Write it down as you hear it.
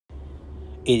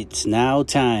It's now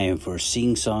time for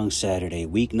Sing Song Saturday,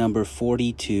 week number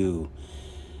 42.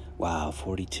 Wow,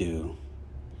 42.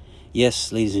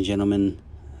 Yes, ladies and gentlemen,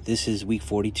 this is week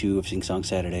 42 of Sing Song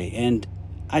Saturday, and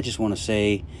I just want to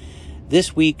say,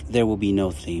 this week there will be no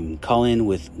theme. Call in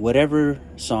with whatever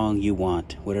song you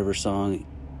want, whatever song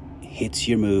hits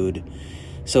your mood.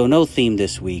 So no theme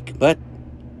this week, but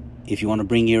if you want to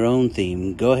bring your own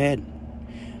theme, go ahead.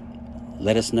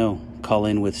 Let us know. Call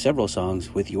in with several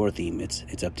songs with your theme.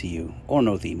 It's up to you. Or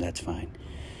no theme, that's fine.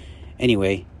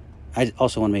 Anyway, I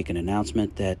also want to make an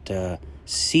announcement that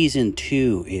Season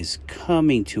 2 is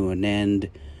coming to an end.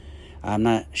 I'm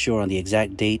not sure on the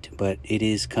exact date, but it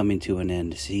is coming to an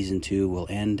end. Season 2 will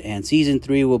end, and Season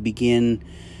 3 will begin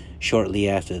shortly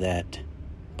after that.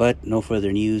 But no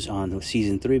further news on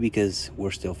Season 3 because we're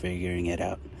still figuring it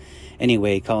out.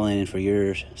 Anyway, call in for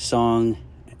your song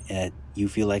that you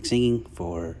feel like singing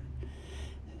for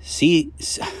Sing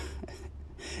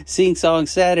Song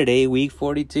Saturday, week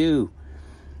 42.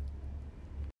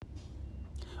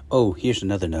 Oh, here's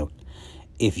another note.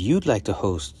 If you'd like to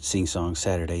host Sing Song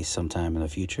Saturday sometime in the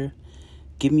future,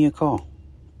 give me a call.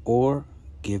 Or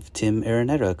give Tim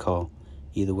Araneta a call.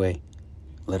 Either way,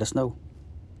 let us know.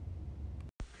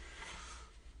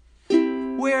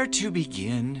 Where to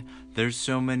begin? There's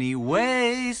so many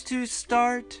ways to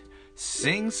start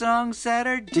Sing Song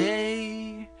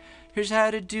Saturday. Here's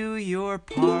how to do your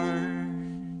part.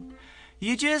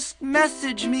 You just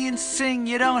message me and sing.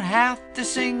 You don't have to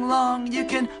sing long. You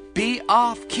can be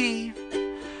off key.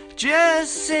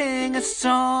 Just sing a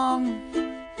song.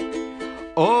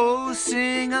 Oh,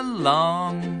 sing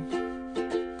along.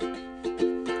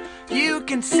 You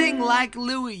can sing like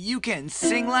Louie. You can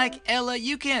sing like Ella.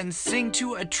 You can sing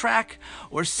to a track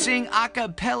or sing a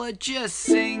cappella. Just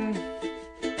sing.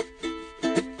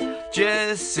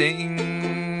 Just sing.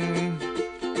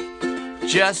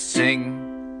 Just sing.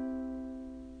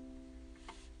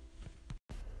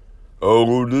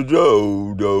 Oh, the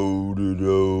do, do, do,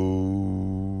 do.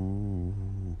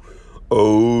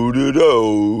 Oh, the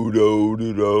do, do,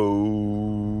 do, do.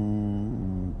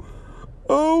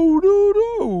 Oh, do,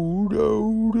 do,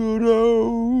 do, do, do.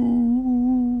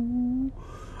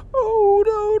 Oh,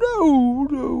 do, do,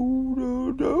 do,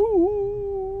 do, do.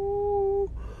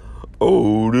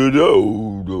 Oh, the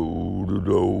do, do, do,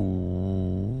 do.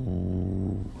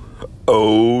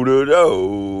 Oh, do,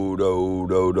 do, do,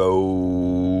 do, do.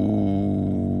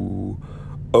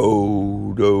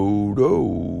 Oh, do,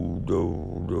 do, do,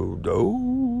 do, do.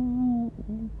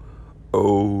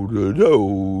 Oh, do,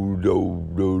 do, do,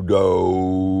 do, do.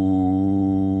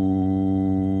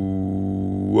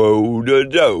 Oh, do,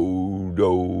 do,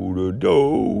 do, do,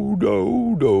 do,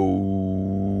 do,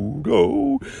 do.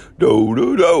 Do,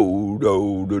 do, do, do,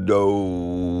 do, do.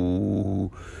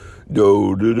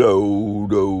 Do, do, do,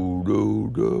 do, do,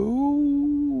 do,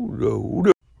 do,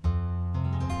 do.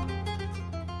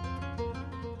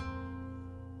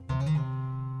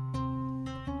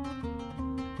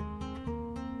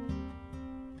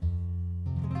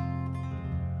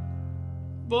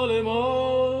 Vale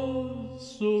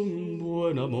más un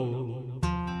buen amor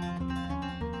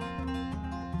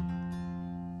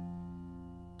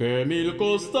que 1000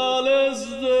 costales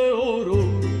de oro.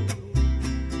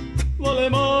 Vale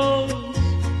más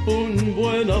un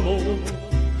buen amor,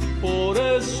 por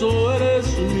eso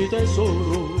eres mi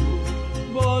tesoro.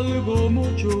 Valgo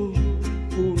mucho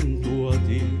junto a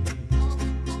ti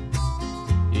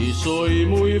y soy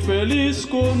muy feliz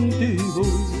contigo.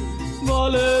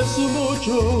 Vales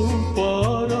mucho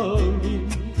para mí,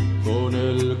 con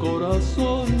el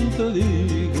corazón te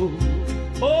digo.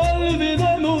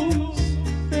 Olvidemos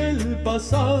el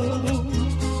pasado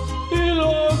y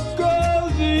lo que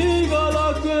diga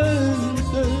la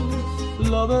gente.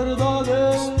 La verdad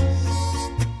es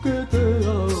que te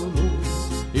amo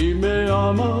y me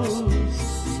amas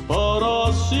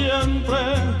para siempre.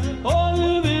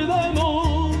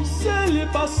 Olvidemos el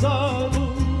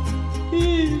pasado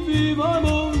y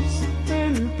vivamos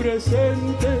el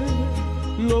presente.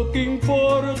 Lo que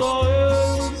importa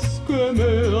es que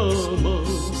me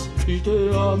amas y te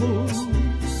amo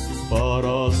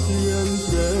para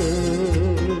siempre.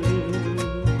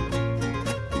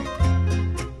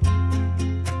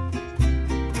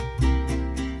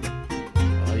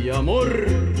 Ay, amor.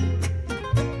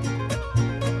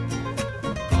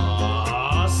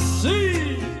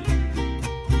 Así.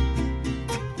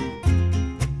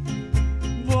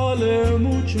 Vale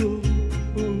mucho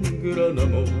un gran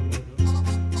amor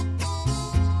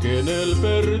que en el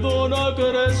perdón ha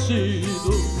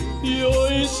crecido, y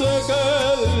hoy sé que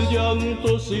el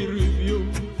llanto sirvió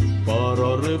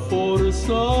para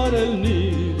reforzar el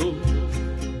nido.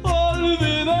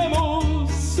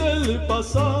 Olvidemos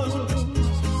pasado.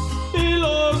 Y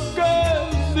lo que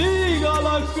diga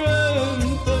la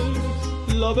gente,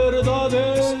 la verdad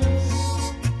es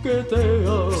que te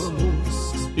amo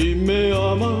y me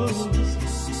amas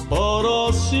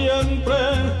para siempre.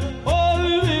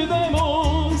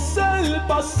 Olvidemos el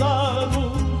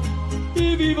pasado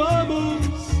y vivamos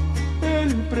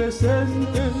el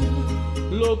presente.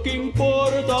 Lo que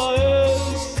importa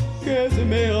es que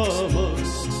me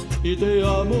amas y te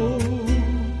amo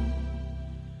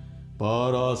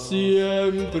para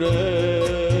siempre.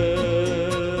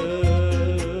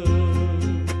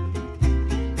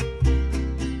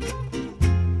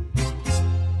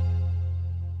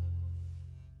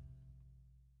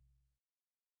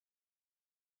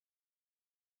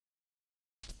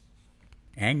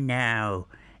 And now,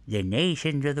 the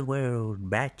nations of the world,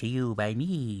 brought to you by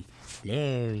me,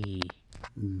 Larry.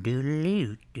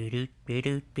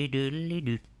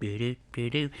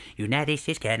 United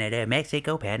States, Canada,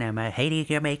 Mexico, Panama, Haiti,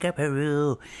 Jamaica,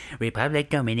 Peru, Republic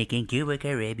Dominican, Cuba,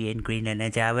 Caribbean, Greenland,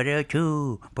 and Salvador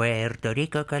too, Puerto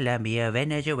Rico, Colombia,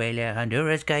 Venezuela,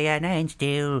 Honduras, Guyana, and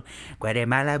still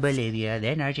Guatemala, Bolivia,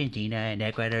 then Argentina, and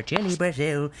Ecuador, Chile,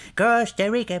 Brazil, Costa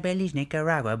Rica, Belize,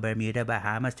 Nicaragua, Bermuda,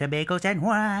 Bahamas, Tobago, San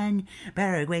Juan,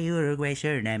 Paraguay, Uruguay,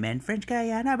 Suriname, and French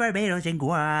Guyana, Barbados, and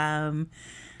Guam.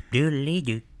 Doodly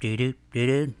doo doo doo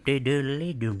doo doo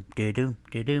doodly doom doo doo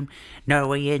doo doom.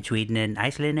 Norway and Sweden and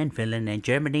Iceland and Finland and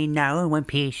Germany now in one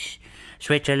piece.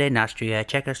 Switzerland, Austria,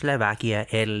 Czechoslovakia,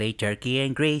 Italy, Turkey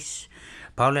and Greece.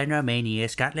 Poland, Romania,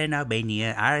 Scotland,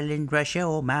 Albania, Ireland, Russia,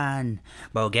 Oman,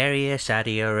 Bulgaria,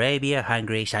 Saudi Arabia,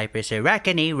 Hungary, Cyprus, Iraq,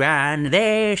 and Iran.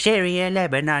 There, Syria,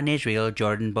 Lebanon, Israel,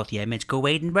 Jordan, both Yemen,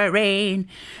 Kuwait, and Bahrain.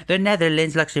 The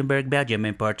Netherlands, Luxembourg, Belgium,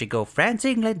 and Portugal, France,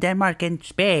 England, Denmark, and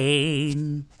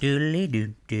Spain.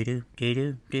 Doodly-doo, doo-doo,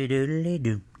 doo-doo,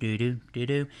 doo-doodly-doo, doo-doo,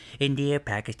 doo-doo. India,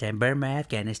 Pakistan, Burma,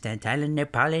 Afghanistan, Thailand,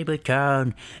 Nepal,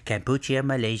 Bhutan, Cambodia,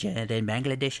 Malaysia, then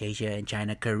Bangladesh, Asia, and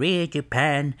China, Korea,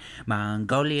 Japan,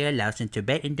 Mongolia, Laos, and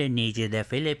Tibet, Indonesia, the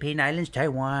Philippine Islands,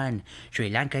 Taiwan, Sri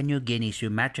Lanka, New Guinea,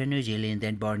 Sumatra, New Zealand,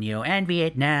 then Borneo, and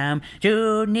Vietnam,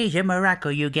 Tunisia, Morocco,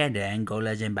 Uganda,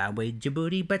 Angola, Zimbabwe,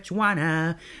 Djibouti,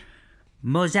 Botswana,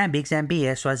 Mozambique,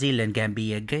 Zambia, Swaziland,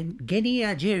 Gambia, Guinea,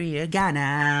 Algeria,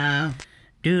 Ghana.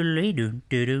 Doodly doo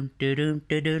doo doo doo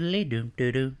doo doodly doo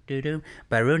doo doo doo doo.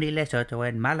 Burundi, Lesotho,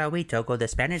 and Malawi, Togo. The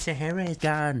Spanish Sahara is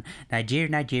gone.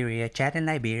 Nigeria, Chad and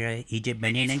Liberia, Egypt,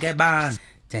 Benin, and Gabon.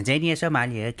 Tanzania,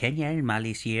 Somalia, Kenya, and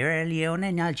Mali, Sierra Leone,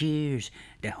 and Algiers.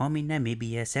 Dahomey,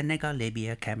 Namibia, Senegal,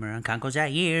 Libya, Cameroon, Congo,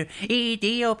 Zaire,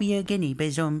 Ethiopia, Guinea,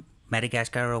 Bissau,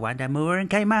 Madagascar, Rwanda, Moor,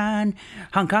 and Cayman.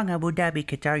 Hong Kong, Abu Dhabi,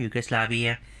 Qatar,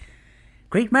 Yugoslavia.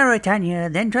 Great Mauritania,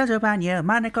 then Transylvania,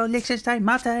 Monaco, Liechtenstein,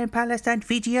 Malta, and Palestine,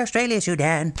 Fiji, Australia,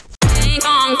 Sudan. Sing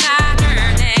song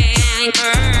Saturday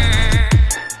anchor.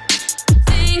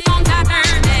 Sing song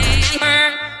Saturday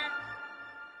anchor.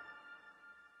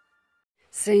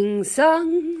 Sing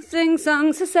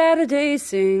song sa Saturday,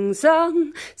 sing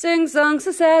song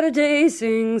sa Saturday,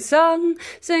 sing song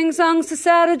sa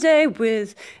Saturday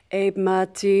with Abe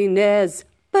Martinez.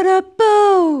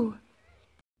 Ba-da-boo!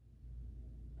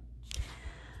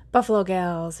 Buffalo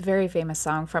Gals, a very famous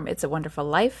song from It's a Wonderful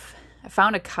Life. I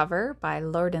found a cover by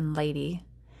Lord and Lady,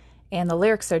 and the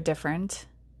lyrics are different,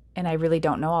 and I really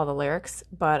don't know all the lyrics,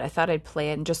 but I thought I'd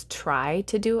play it and just try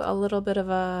to do a little bit of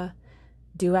a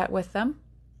duet with them.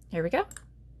 Here we go.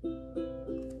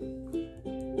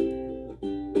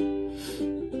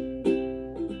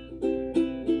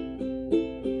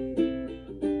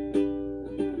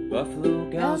 Buffalo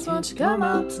gals, won't you come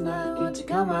out tonight? Won't you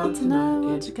come out tonight?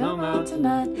 Won't you come out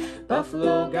tonight?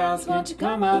 Buffalo gals, won't you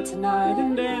come out tonight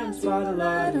and dance by the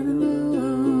light of the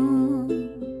moon?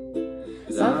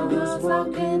 As I was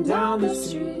walking down the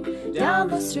street, down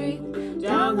the street,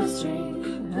 down the street,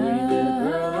 pretty little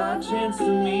girl I chanced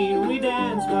to meet. We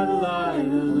danced by the light of the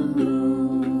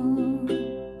moon.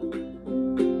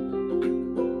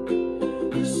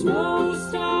 The snow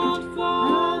stopped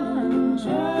falling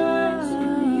just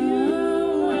for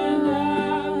you and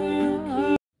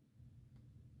I.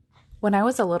 When I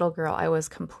was a little girl, I was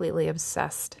completely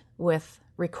obsessed with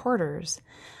recorders.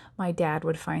 My dad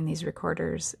would find these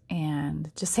recorders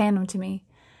and just hand them to me.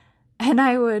 And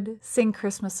I would sing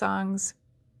Christmas songs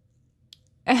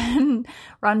and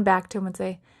run back to him and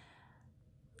say,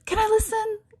 "Can I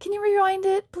listen? Can you rewind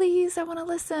it, please? I want to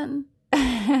listen."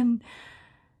 And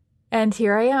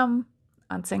here I am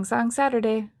on Sing Song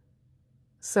Saturday.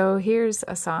 So here's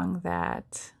a song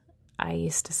that I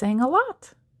used to sing a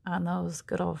lot on those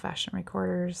good old-fashioned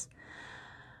recorders.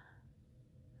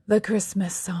 The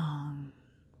Christmas song.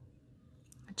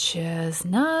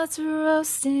 Chestnuts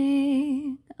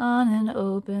roasting on an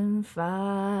open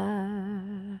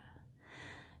fire.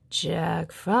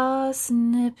 Jack Frost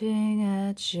nipping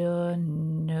at your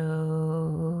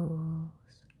nose.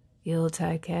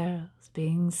 Yuletide carols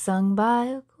being sung by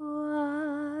a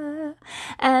choir,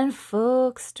 and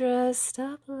folks dressed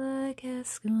up like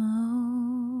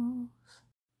Eskimos.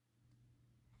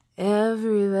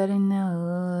 Everybody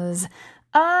knows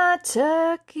a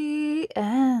turkey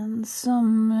and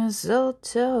some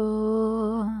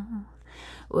mistletoe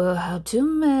will help to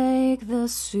make the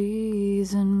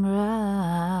season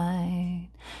bright.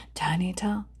 Tiny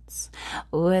tots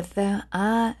with their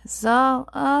eyes all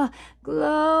aglow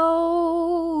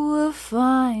will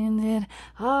find it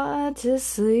hard to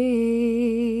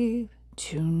sleep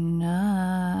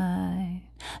tonight.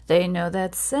 They know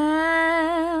that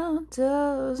Santa's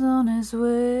on his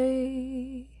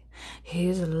way.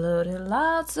 He's loaded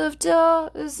lots of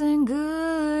toys and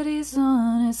goodies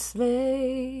on his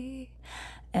sleigh.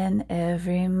 And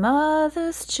every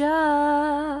mother's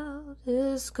child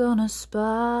is gonna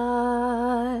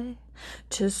spy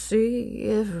to see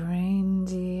if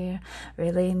reindeer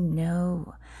really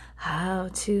know how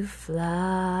to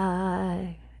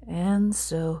fly. And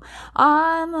so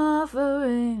I'm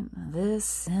offering this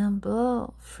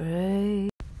simple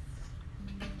phrase.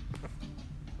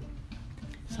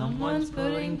 Someone's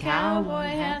putting cowboy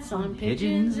hats on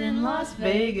pigeons in Las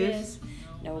Vegas.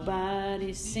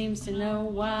 Nobody seems to know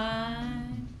why.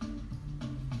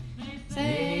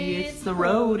 Say it's the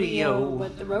rodeo,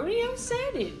 but the rodeo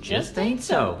said it just ain't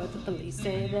so. But the police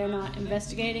say they're not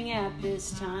investigating at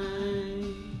this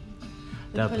time.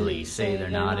 The police say they're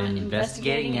not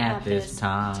investigating at this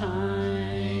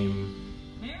time.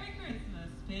 Merry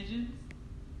Christmas, pigeons.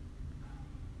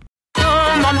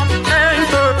 Come on,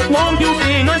 Anchor, won't you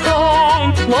sing a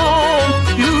song?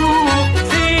 Won't you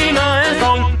sing a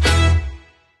song?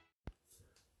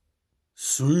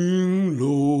 Swing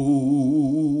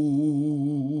low,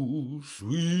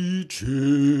 sweet chariot,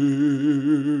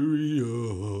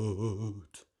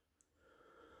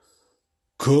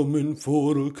 coming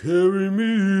for to carry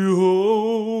me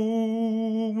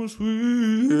home,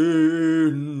 sweet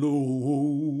and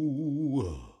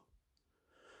low,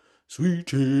 sweet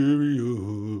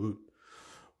chariot,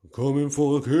 coming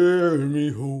for to carry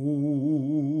me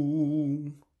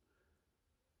home.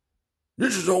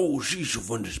 This is old Cecil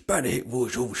from the Spotted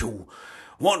Voice Over Show.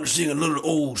 Want to sing a little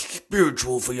old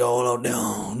spiritual for y'all out there.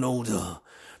 Know the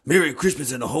Merry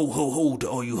Christmas and a ho ho ho to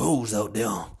all you hoes out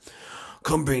there.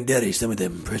 Come bring Daddy some of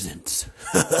them presents.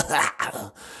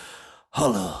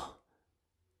 Holla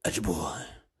at your boy,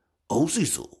 old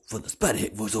Cecil from the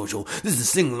Spotted Voice Over Show. This is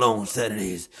Sing Along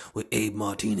Saturdays with Abe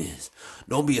Martinez.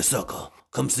 Don't be a sucker.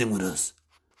 Come sing with us.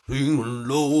 Sing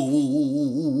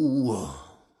low.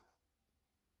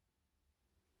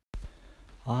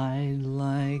 I'd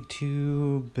like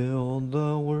to build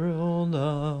the world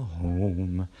a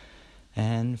home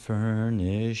and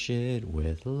furnish it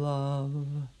with love.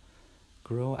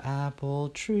 Grow apple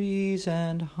trees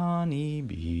and honey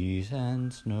bees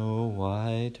and snow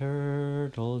white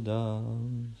turtle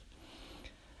doves.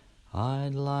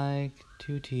 I'd like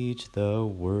to teach the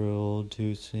world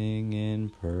to sing in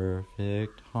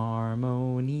perfect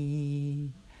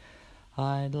harmony.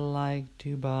 I'd like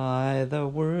to buy the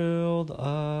world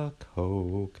a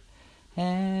Coke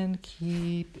and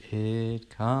keep it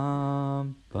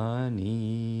company.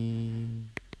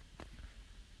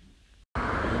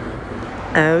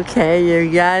 Okay, you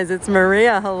guys, it's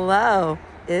Maria. Hello.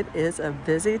 It is a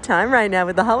busy time right now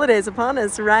with the holidays upon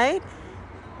us, right?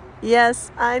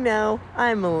 Yes, I know.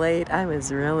 I'm late. I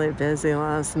was really busy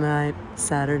last night,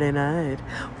 Saturday night.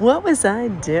 What was I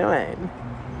doing?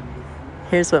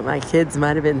 Here's what my kids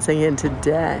might have been singing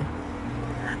today.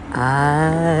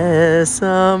 I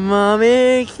saw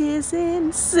Mommy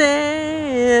kissing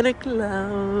Santa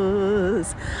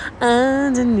Claus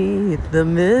underneath the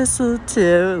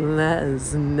mistletoe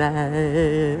last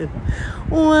night.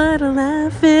 What a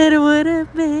laugh it would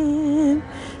have been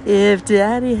if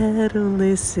Daddy had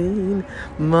only seen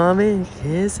Mommy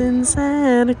kissing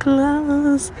Santa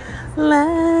Claus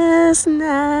last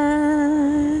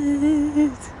night.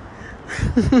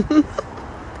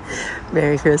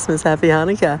 Merry Christmas, Happy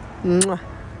Hanukkah. Mwah.